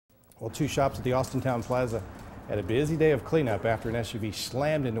Well, two shops at the Austintown Plaza had a busy day of cleanup after an SUV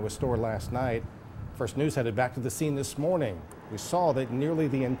slammed into a store last night. First News headed back to the scene this morning. We saw that nearly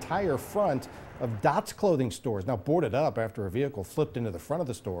the entire front of Dot's clothing store is now boarded up after a vehicle flipped into the front of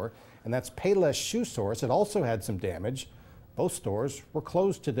the store, and that's Payless Shoe Source. It also had some damage. Both stores were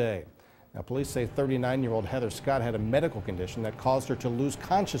closed today. Now, police say 39-year-old Heather Scott had a medical condition that caused her to lose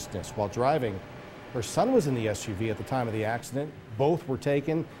consciousness while driving. Her son was in the SUV at the time of the accident. Both were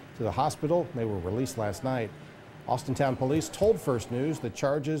taken to the hospital. They were released last night. Austintown police told First News that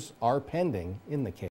charges are pending in the case.